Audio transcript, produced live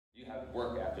You have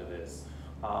work after this.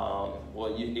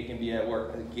 Well, it can be at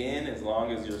work again as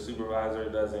long as your supervisor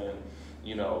doesn't,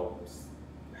 you know,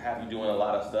 have you doing a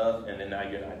lot of stuff and then now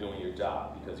you're not doing your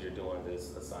job because you're doing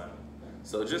this assignment.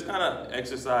 So just kind of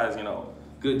exercise,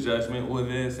 good judgment with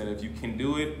this, and if you can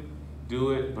do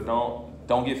it, but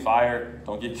don't get fired,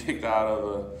 don't get kicked out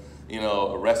of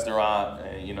a restaurant,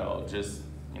 and just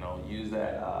use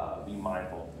that. Be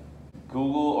mindful.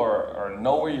 Google or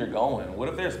know where you're going. What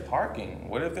if there's parking?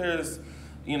 What if there's,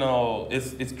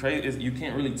 it's crazy. You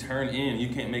can't really turn in.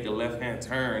 You can't make a left-hand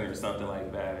turn or something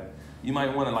like that. You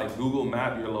might want to Google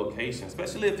map your location,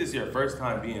 especially if this is your first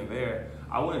time being there.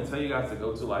 I wouldn't tell you guys to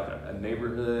go to a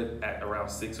neighborhood at around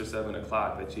 6 or 7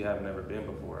 o'clock that you have never been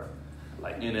before,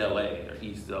 like in LA or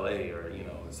East LA or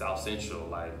South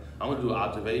Central. I'm gonna do an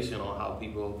observation on how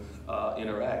people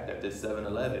interact at this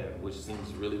 7-Eleven, which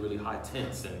seems really, really high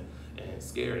tense and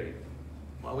scary.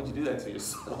 Why would you do that to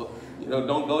yourself?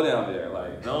 Don't go down there.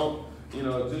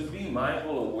 Just be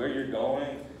mindful of where you're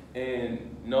going and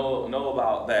know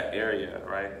about that area,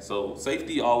 right? So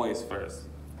safety always first.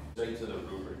 Straight to the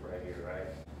rubric right here, right?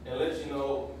 And let you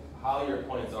know how your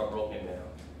points are broken down.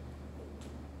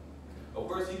 Of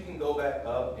course, you can go back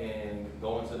up and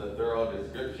go into the thorough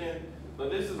description, but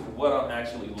this is what I'm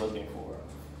actually looking for.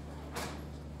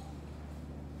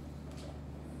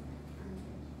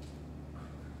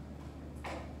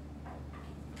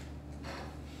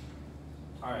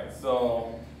 All right,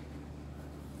 so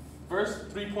first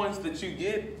 3 points that you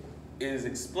get is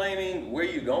explaining where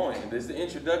you're going. This is the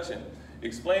introduction.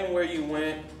 Explain where you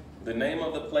went, the name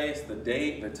of the place, the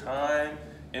date, the time,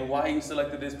 and why you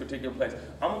selected this particular place.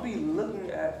 I'm gonna be looking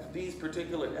at these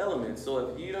particular elements. So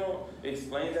if you don't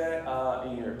explain that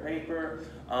in your paper,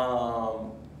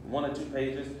 1 or 2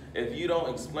 pages, if you don't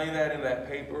explain that in that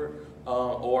paper,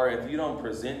 or if you don't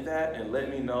present that and let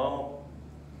me know,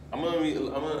 I'm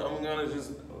gonna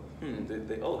just,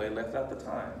 they left out the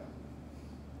time.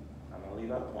 I'm gonna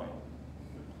leave out a point.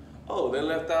 Oh, they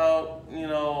left out,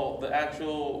 the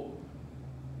actual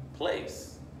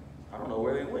place. I don't know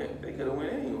where they went. They could have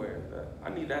went anywhere. I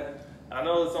need that. I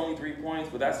know it's only 3 points,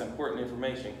 but that's important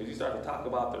information because you start to talk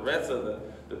about the rest of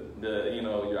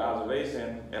your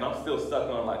observation, and I'm still stuck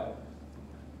on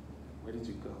where did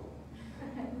you go?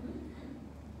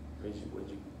 Where'd you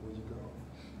go?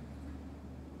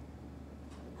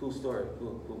 Cool story.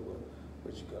 Cool.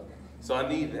 Where'd you go? So I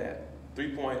need that.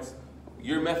 3 points.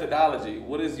 Your methodology.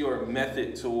 What is your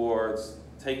method towards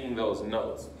taking those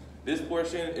notes? This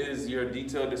portion is your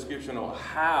detailed description on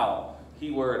how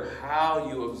you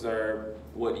observe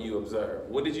what you observe.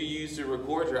 What did you use to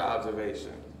record your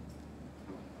observation?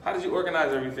 How did you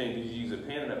organize everything? Did you use a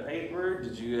pen and a paper?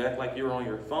 Did you act like you were on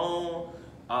your phone?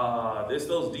 There's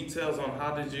those details on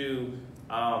how did you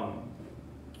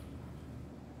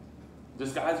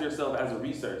disguise yourself as a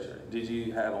researcher. Did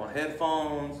you have on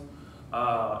headphones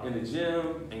in the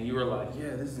gym and you were like,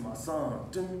 yeah, this is my song.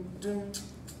 Dun, dun,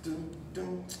 dun,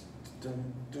 dun, dun,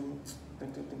 dun,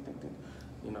 dun, dun, dun, dun.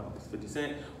 It's 50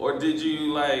 Cent. Or did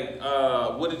you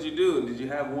what did you do? Did you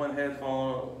have one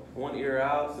headphone, one ear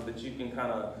out so that you can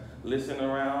kind of listen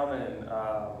around? And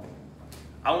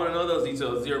I want to know those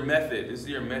details. Your method. This is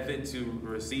your method to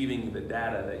receiving the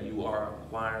data that you are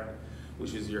acquiring,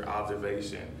 which is your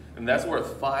observation. And that's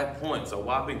worth 5 points, a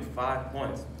whopping 5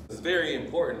 points. It's very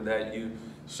important that you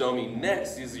show me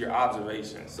next is your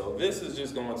observation. So this is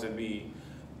just going to be,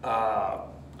 I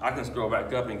can scroll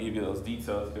back up and give you those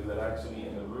details because they're actually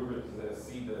in the rubric that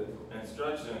see the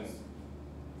instructions.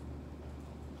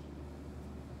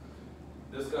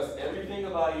 Discuss everything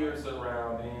about your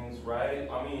surroundings, right?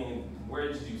 I mean,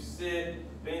 where did you sit?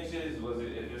 Benches? Was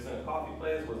it, if it's in a coffee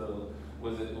place,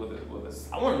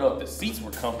 I want to know if the seats were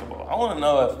comfortable. I want to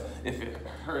know if it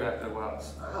hurt after a while.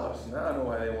 Ouch, now I know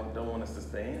why they don't want us to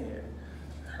stay in here.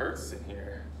 It hurts in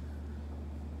here.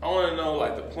 I want to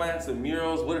know the plants and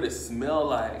murals, what did it smell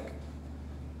like?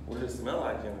 What did it smell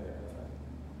like in there?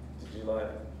 Did you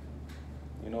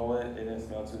you know what? It didn't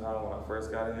smell too hot when I first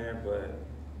got in there, but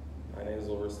my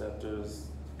nasal receptors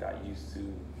got used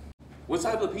to. What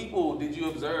type of people did you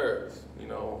observe?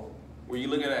 Were you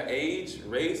looking at age,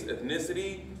 race,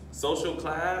 ethnicity, social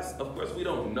class? Of course, we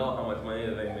don't know how much money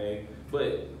they made,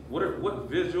 but what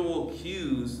visual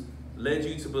cues led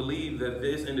you to believe that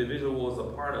this individual was a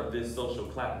part of this social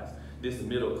class, this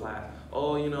middle class?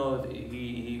 Oh,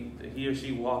 he or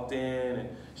she walked in and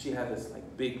she had this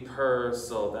big purse,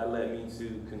 so that led me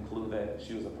to conclude that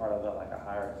she was a part of a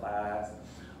higher class.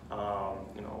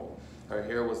 Her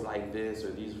hair was like this,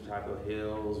 or these type of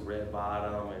heels, red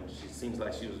bottom, and she seems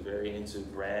like she was very into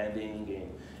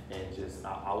branding and just,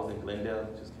 I was in Glendale,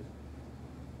 just kidding.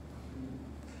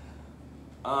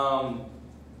 Or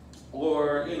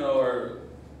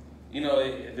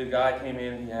the guy came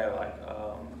in, he had like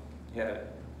he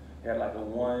had like a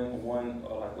one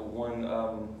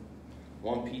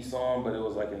piece on, but it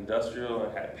was like industrial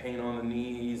and had paint on the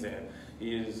knees, and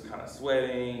he was kind of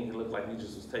sweating. He looked like he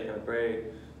just was taking a break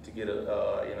to get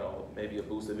maybe a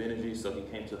boost of energy. So he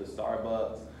came to the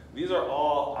Starbucks. These are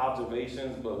all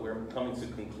observations, but we're coming to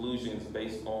conclusions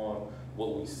based on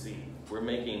what we see. We're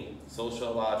making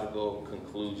sociological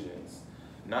conclusions,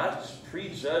 not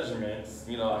prejudgments.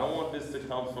 I don't want this to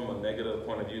come from a negative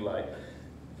point of view, like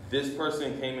this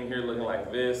person came in here looking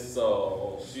like this,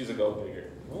 so she's a gold digger.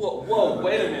 Whoa,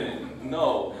 wait a minute.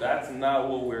 No, that's not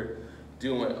what we're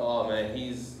doing. Oh man,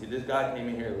 this guy came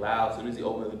in here loud. As soon as he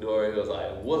opened the door, he was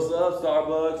like, "What's up,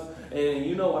 Starbucks?" And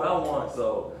you know what I want,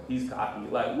 so he's cocky.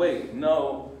 Like, wait,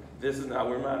 no, this is not.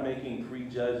 We're not making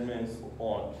prejudgments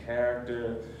on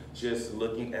character. Just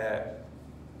looking at,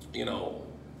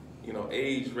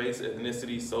 age, race,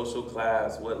 ethnicity, social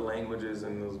class, what languages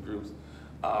in those groups.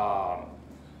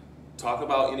 Talk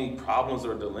about any problems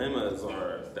or dilemmas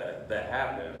or that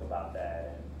happen about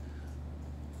that.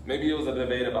 Maybe it was a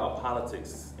debate about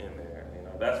politics in there.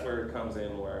 That's where it comes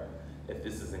in, where if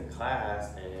this is in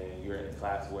class and you're in a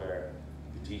class where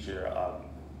the teacher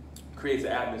creates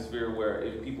an atmosphere where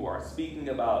if people are speaking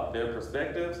about their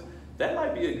perspectives, that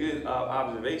might be a good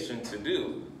observation to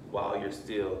do while you're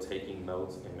still taking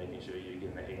notes and making sure you're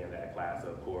getting the A in that class,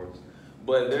 of course.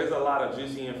 But there's a lot of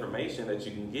juicy information that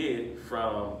you can get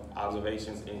from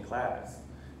observations in class.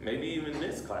 Maybe even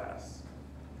this class.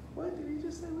 What did he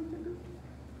just say we can do?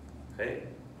 Hey,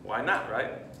 why not,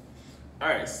 right? All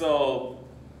right, so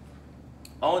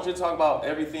I want you to talk about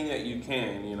everything that you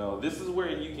can. This is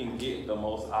where you can get the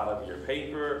most out of your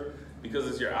paper because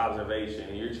it's your observation.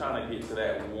 And you're trying to get to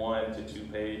that 1 to 2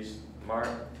 page mark.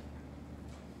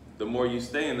 The more you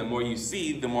stay and the more you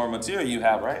see, the more material you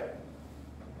have, right?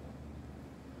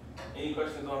 Any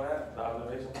questions on that, the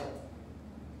observation part?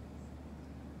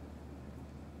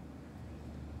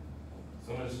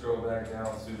 So I'm going to scroll back down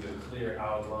to the clear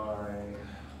outline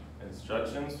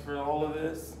instructions for all of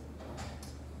this.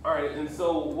 All right, and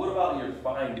so what about your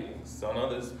findings? So I know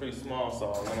this is pretty small,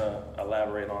 so I'm going to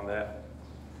elaborate on that.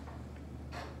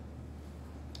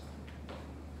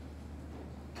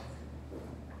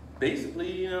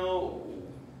 Basically,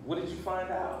 what did you find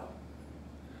out?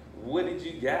 What did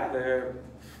you gather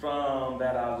from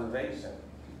that observation?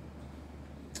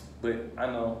 But I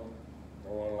know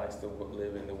no one likes to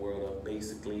live in the world of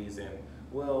basicallys and,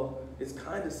 well, it's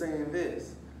kind of saying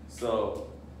this. So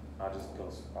I'll just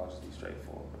be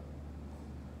straightforward.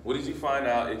 What did you find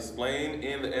out? Explain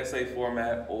in the essay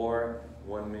format or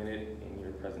 1 minute in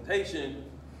your presentation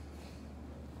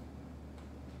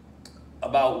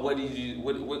about what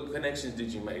connections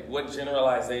did you make? What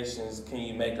generalizations can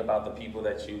you make about the people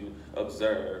that you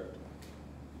observed?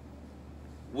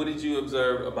 What did you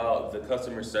observe about the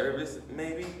customer service,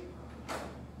 maybe?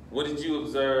 What did you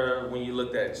observe when you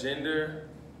looked at gender?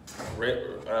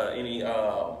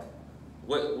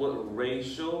 What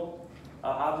racial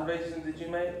observations did you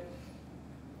make?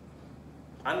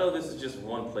 I know this is just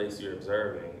one place you're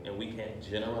observing, and we can't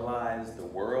generalize the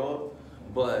world,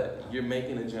 but you're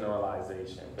making a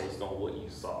generalization based on what you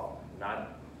saw,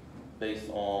 not based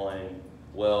on,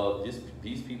 well,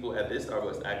 these people at this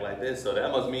Starbucks act like this, so that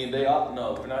must mean they ought.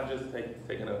 No, we're not just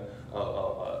taking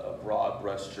a broad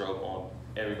brush stroke on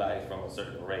everybody from a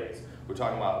certain race. We're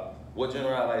talking about what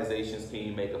generalizations can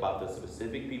you make about the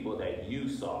specific people that you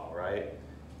saw, right,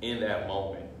 in that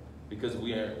moment, because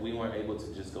we weren't able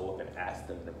to just go up and ask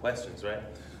them the questions, right?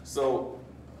 So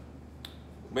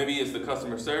maybe it's the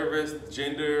customer service,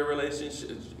 gender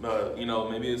relationships,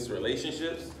 maybe it's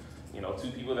relationships.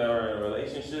 2 people that are in a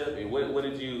relationship.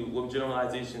 What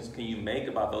generalizations can you make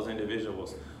about those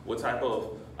individuals? What type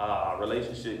of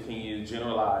relationship can you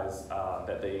generalize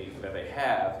that they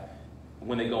have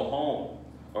when they go home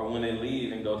or when they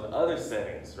leave and go to other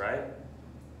settings, right?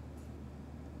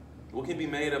 What can be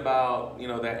made about,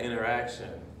 that interaction?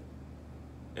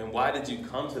 And why did you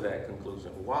come to that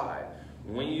conclusion? Why?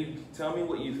 When you tell me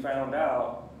what you found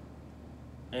out,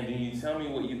 and then you tell me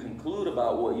what you conclude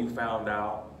about what you found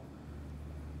out,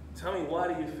 tell me,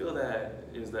 why do you feel that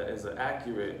is an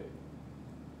accurate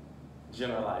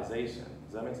generalization?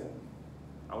 Does that make sense?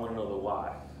 I want to know the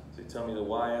why. So you tell me the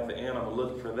why at the end, I'm going to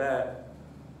look for that.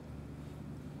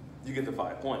 You get the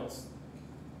 5 points.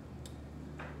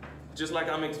 Just like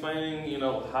I'm explaining,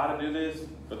 how to do this,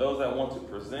 for those that want to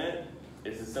present,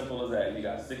 it's as simple as that. You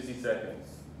got 60 seconds.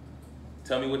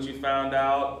 Tell me what you found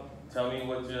out, tell me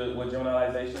what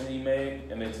generalization you made,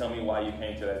 and then tell me why you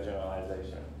came to that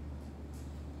generalization.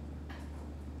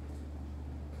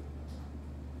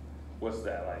 what's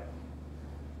that like?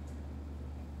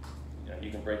 You know,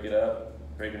 you can break it up,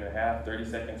 break it in half. 30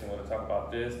 seconds, I'm going to talk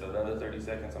about this. Another 30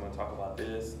 seconds, I'm going to talk about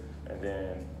this, and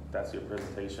then that's your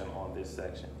presentation on this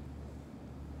section.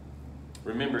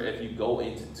 Remember, if you go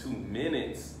into 2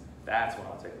 minutes, that's when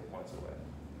I'll take the points away.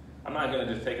 I'm not going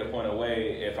to just take a point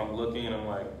away if I'm looking and I'm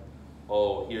like,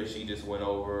 oh, he or she just went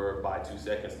over by 2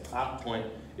 seconds. The top point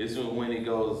is when it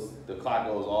goes, the clock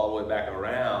goes all the way back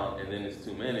around, and then it's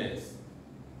 2 minutes.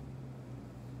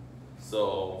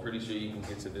 So I'm pretty sure you can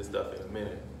get to this stuff in a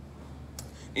minute.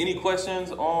 Any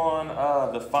questions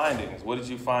on the findings? What did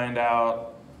you find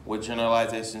out? What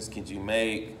generalizations could you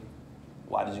make?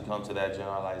 Why did you come to that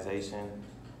generalization?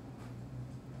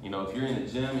 You know, if you're in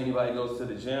the gym, anybody goes to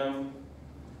the gym,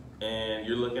 and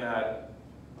you're looking at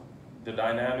the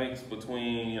dynamics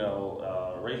between, you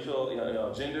know, racial,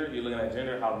 gender, you're looking at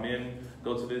gender, how men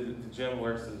go to the gym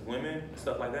versus women,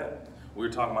 stuff like that. We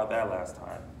were talking about that last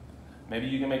time. Maybe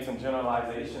you can make some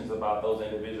generalizations about those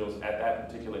individuals at that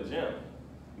particular gym.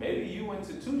 Maybe you went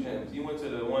to 2 gyms. You went to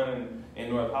the one in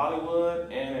North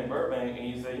Hollywood and in Burbank, and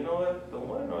you say, you know what, the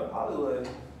one in North Hollywood,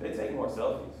 they take more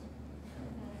selfies.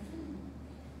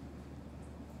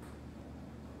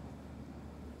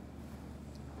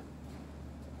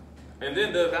 And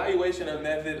then the evaluation of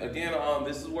method, again,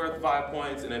 this is worth 5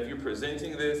 points, and if you're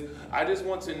presenting this, I just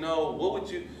want to know, what would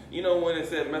you, when it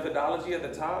said methodology at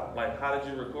the top, like how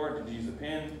did you record? Did you use a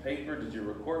pen, paper? Did you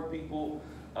record people?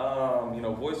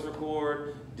 Voice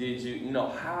record? Did you,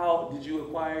 how did you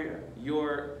acquire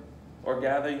or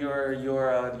gather your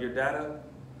data?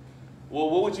 Well,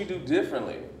 what would you do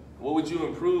differently? What would you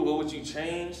improve? What would you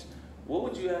change? What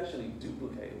would you actually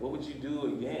duplicate? What would you do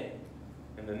again?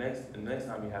 And the next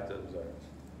time you have to observe.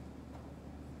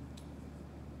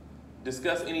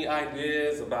 Discuss any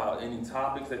ideas about any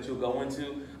topics that you'll go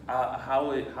into. How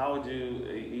would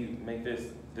you make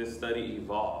this study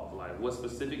evolve? Like, what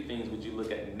specific things would you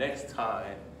look at next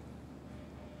time?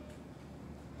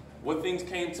 What things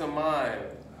came to mind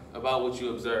about what you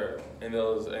observed in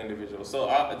those individuals?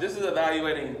 So this is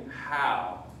evaluating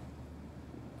how.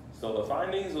 So the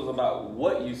findings was about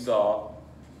what you saw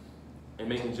and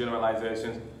making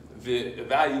generalizations. The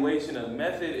evaluation of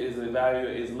method is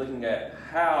looking at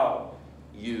how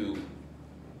you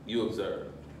observe.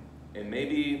 And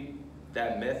maybe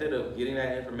that method of getting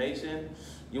that information,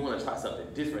 you want to try something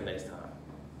different next time.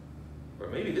 Or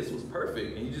maybe this was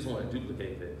perfect and you just want to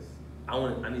duplicate this.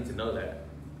 I need to know that.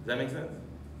 Does that make sense?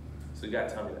 So you got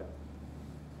to tell me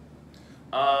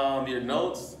that. Your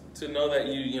notes, to know that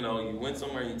you went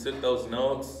somewhere and you took those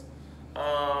notes.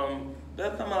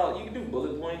 They'll come out, you can do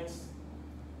bullet points.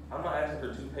 I'm not asking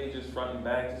for 2 pages front and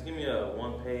back. Just give me a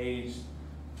 1 page.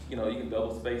 You can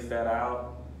double space that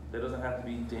out. That doesn't have to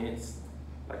be dense,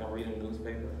 like I'm reading a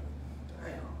newspaper.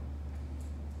 Damn.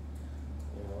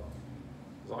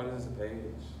 As long as it's a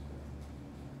page.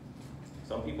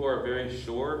 Some people are very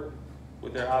short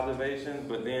with their observations,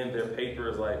 but then their paper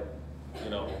is like,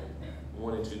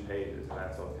 1 and 2 pages, and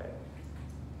that's okay.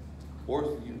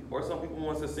 Or some people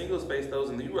want to single space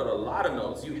those, and you wrote a lot of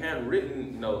notes. You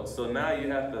handwritten notes, so now you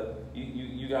have to,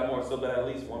 you got more, so that at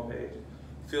least 1 page.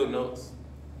 Field notes.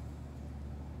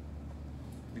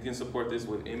 You can support this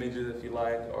with images if you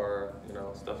like, or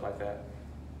stuff like that.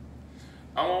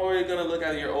 I'm already going to look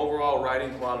at your overall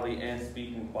writing quality and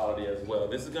speaking quality as well.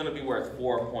 This is going to be worth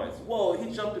 4 points. Whoa,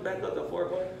 he jumped it back up to 4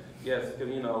 points. Yes,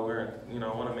 because I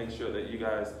want to make sure that you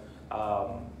guys.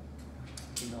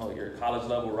 Your college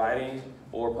level writing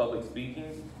or public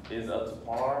speaking is up to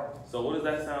par. So what does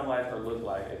that sound like or look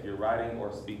like if you're writing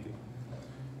or speaking?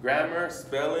 Grammar,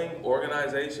 spelling,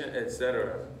 organization,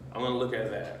 etc. I'm going to look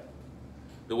at that.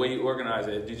 The way you organize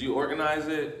it. Did you organize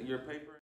your paper?